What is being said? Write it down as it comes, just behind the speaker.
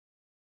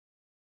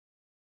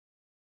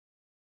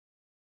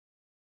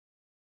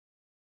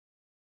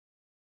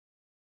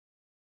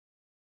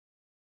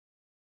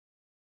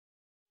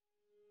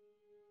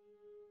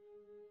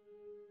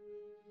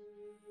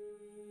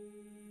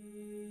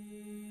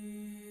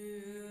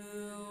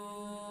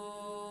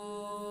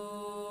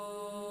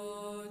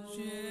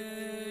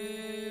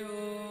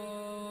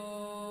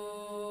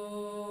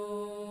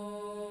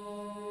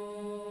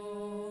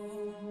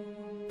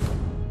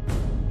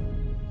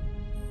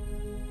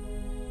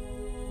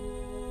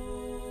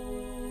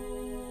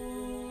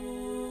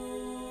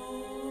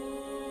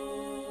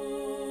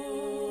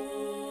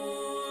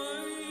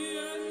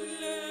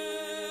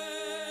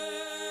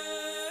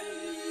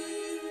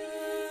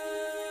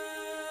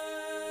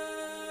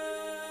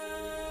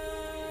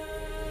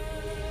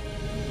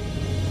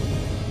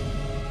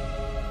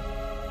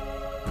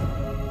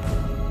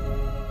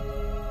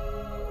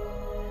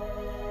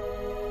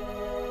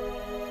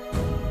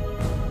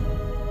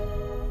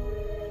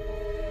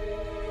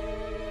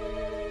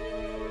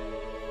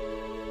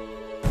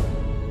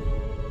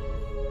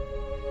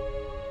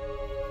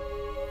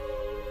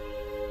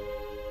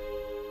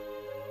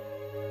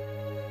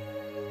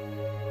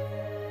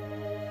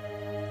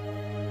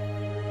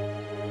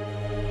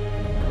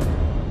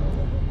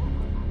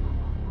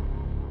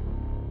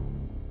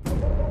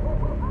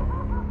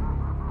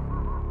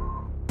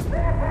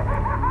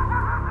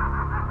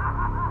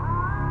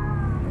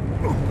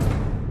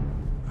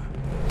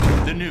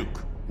Nuke.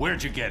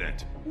 Where'd you get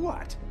it?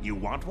 What? You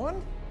want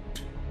one?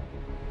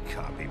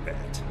 Copy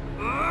that.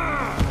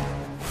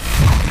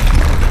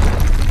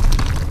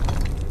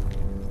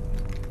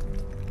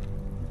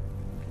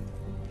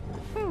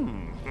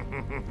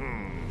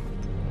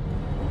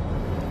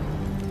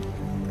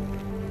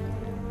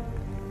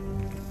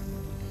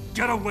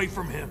 Get away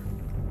from him!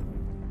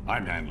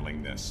 I'm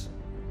handling this.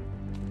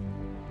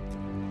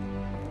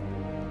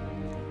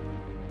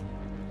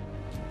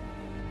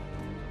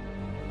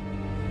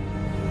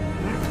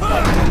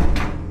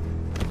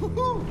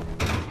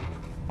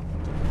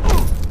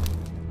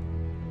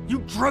 You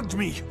drugged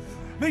me!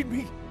 Made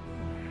me...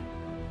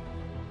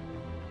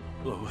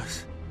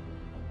 Lois,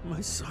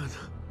 my son.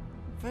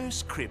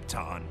 First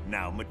Krypton,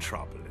 now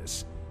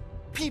Metropolis.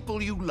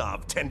 People you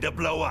love tend to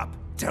blow up,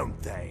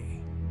 don't they?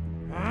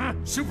 Huh?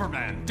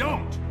 Superman,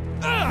 don't!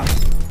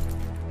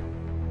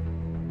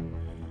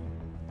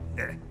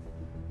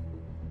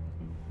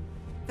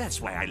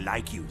 That's why I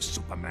like you,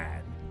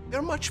 Superman.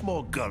 You're much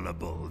more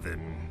gullible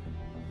than...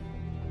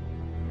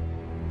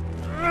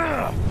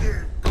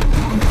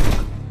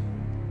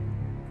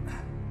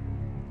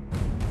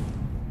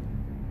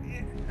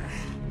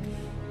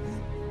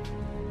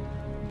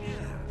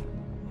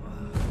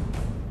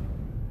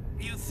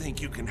 You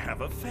think you can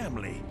have a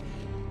family?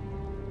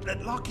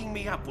 That locking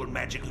me up will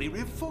magically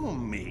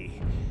reform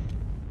me.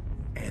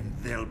 And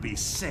they'll be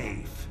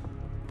safe.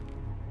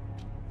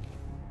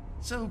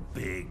 So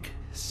big,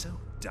 so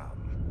dumb.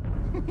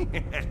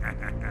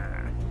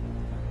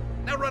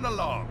 Now run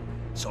along,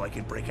 so I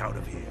can break out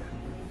of here.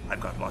 I've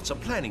got lots of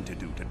planning to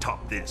do to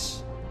top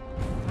this.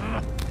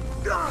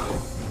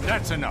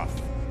 That's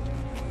enough.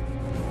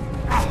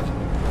 I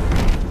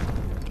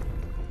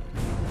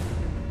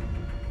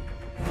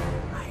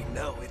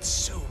know it's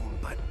soon,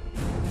 but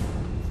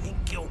think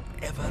you'll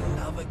ever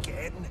love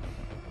again?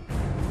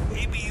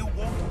 Maybe you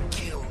won't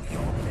kill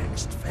your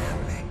next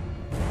family.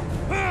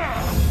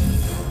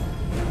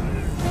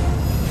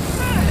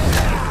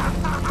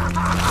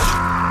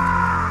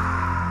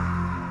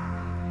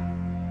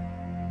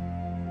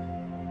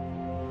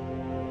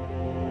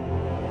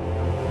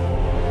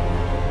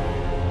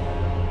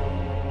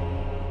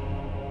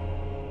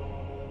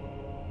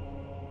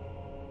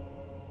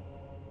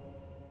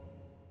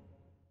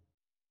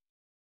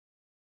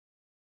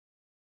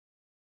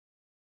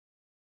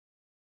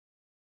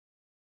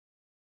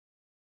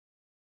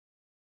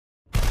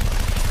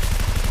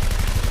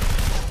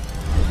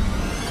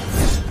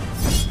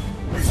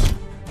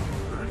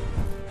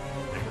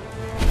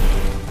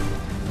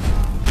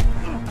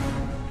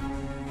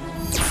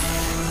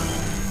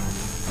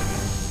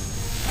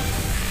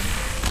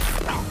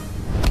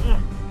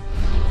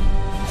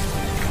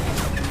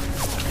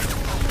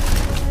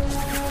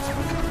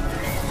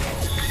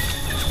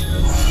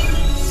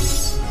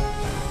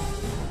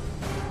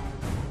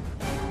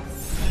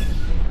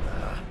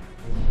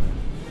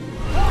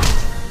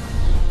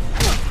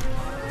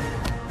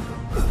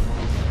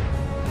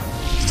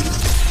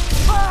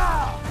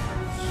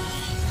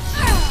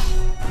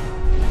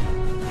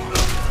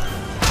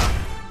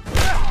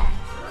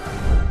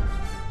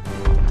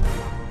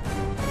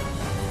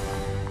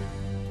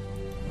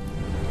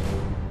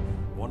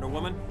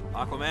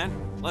 Aquaman,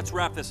 let's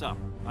wrap this up.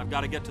 I've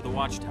got to get to the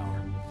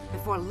Watchtower.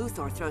 Before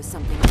Luthor throws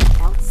something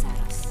else at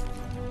us.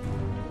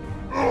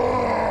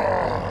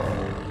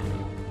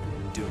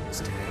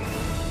 Doomsday.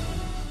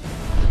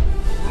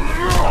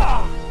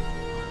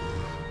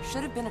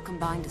 Should have been a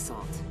combined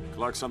assault.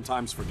 Clark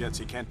sometimes forgets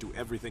he can't do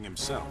everything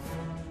himself.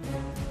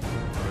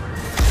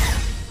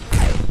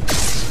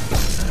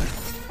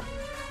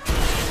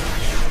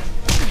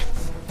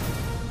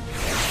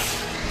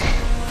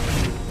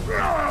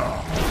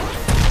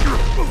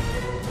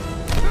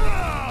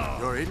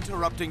 You're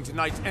interrupting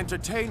tonight's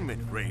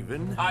entertainment,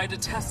 Raven. I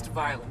detest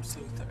violence,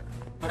 Luthor,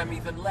 but I'm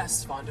even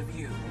less fond of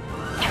you.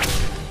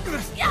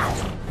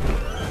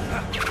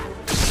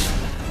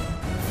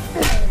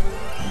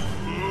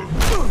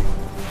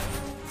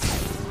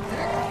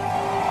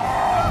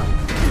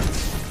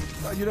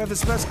 have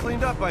this mess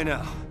cleaned up by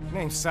now.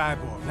 Name's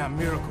Cyborg, not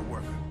Miracle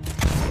Worker.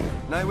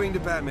 Nightwing to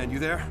Batman, you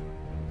there?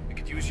 I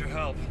could use your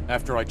help.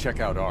 After I check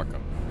out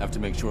Arkham, have to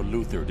make sure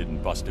Luthor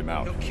didn't bust him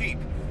out. He'll keep.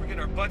 We're getting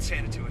our butts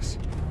handed to us.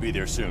 Be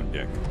there soon,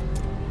 Dick.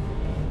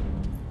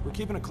 We're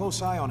keeping a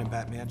close eye on him,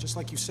 Batman, just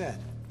like you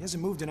said. He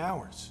hasn't moved in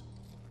hours.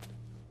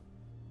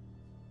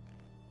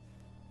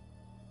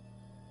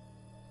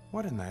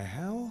 What in the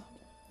hell?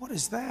 What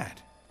is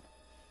that?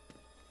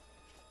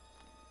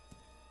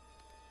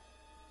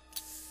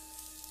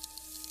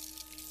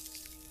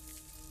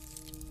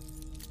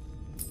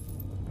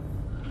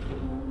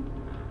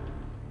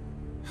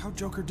 How'd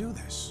Joker do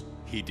this?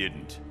 He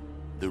didn't.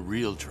 The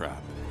real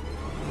trap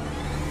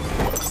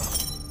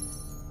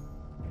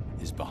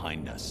is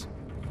behind us.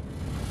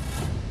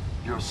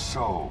 You're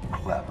so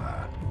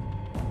clever.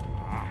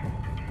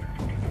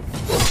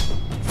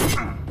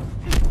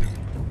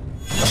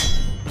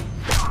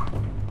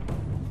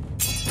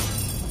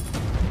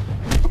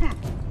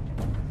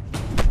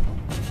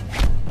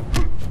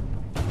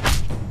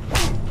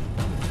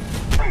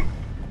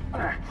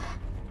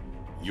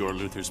 You're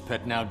Luthor's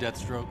pet now,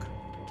 Deathstroke?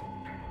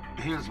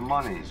 His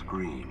money's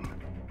green,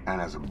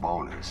 and as a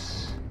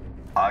bonus,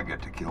 I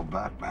get to kill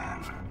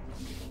Batman.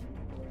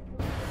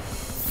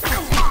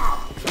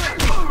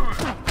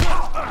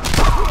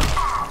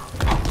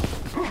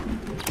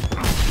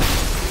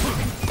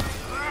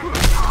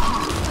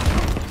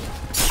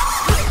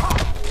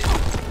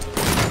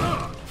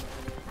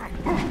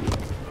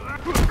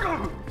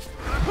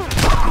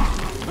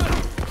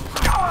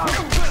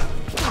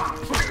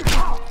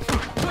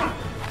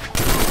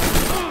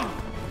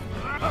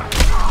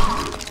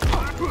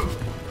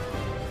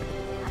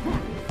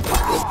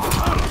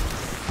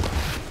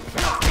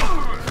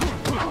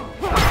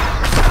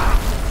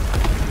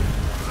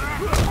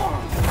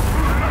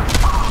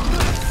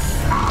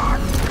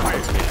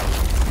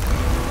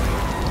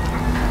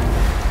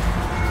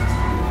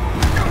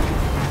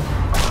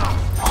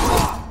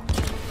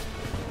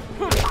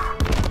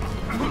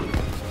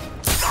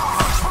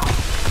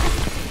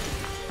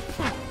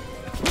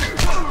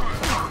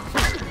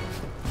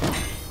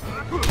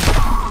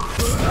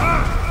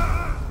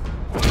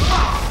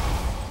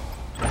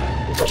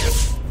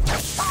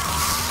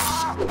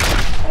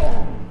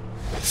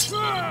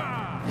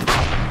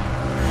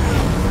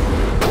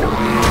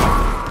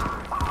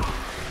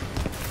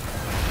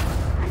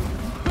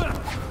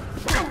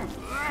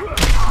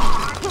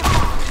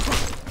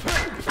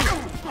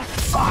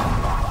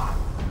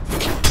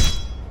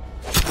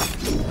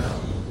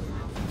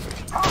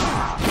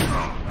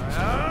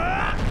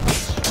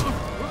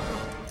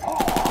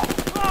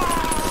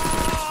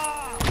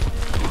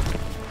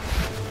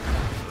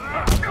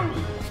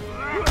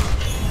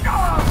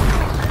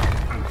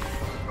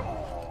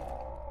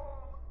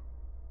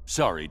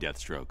 Sorry,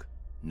 Deathstroke.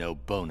 No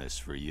bonus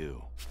for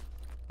you.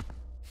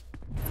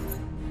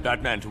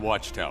 Batman to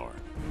Watchtower.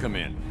 Come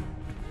in.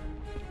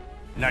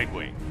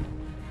 Nightwing.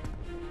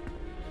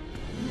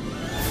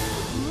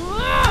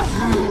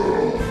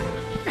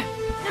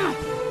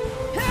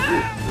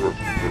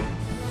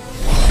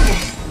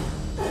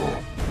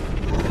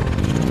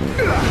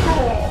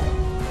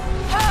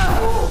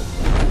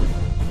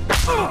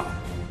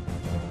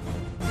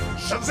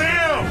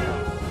 Shazam!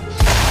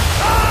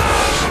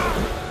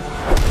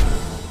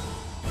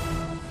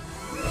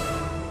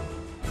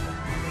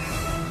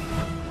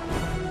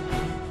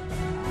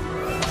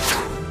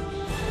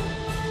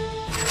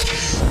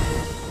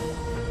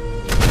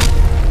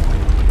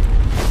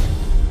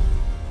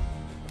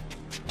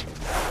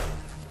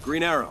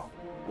 Green Arrow.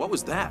 What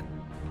was that?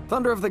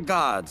 Thunder of the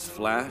Gods,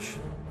 Flash.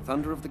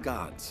 Thunder of the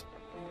Gods.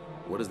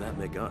 What does that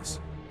make us?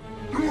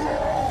 The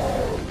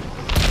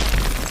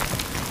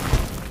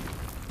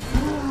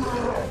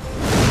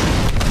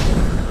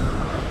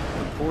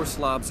poor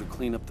slobs who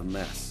clean up the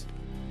mess.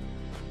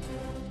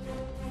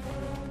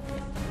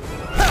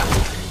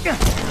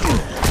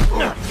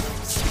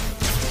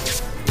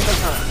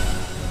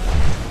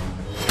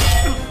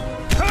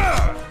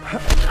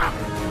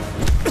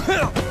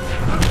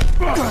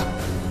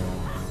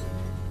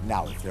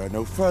 Now, if there are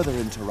no further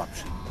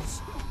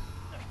interruptions.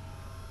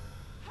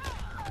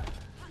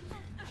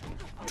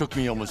 Took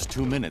me almost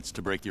 2 minutes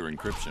to break your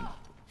encryption.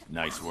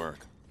 Nice work.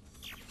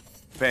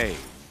 Faye.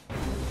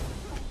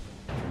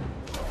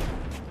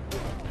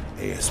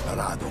 He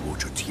esperado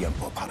mucho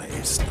tiempo para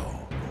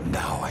esto.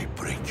 Now I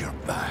break your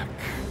back.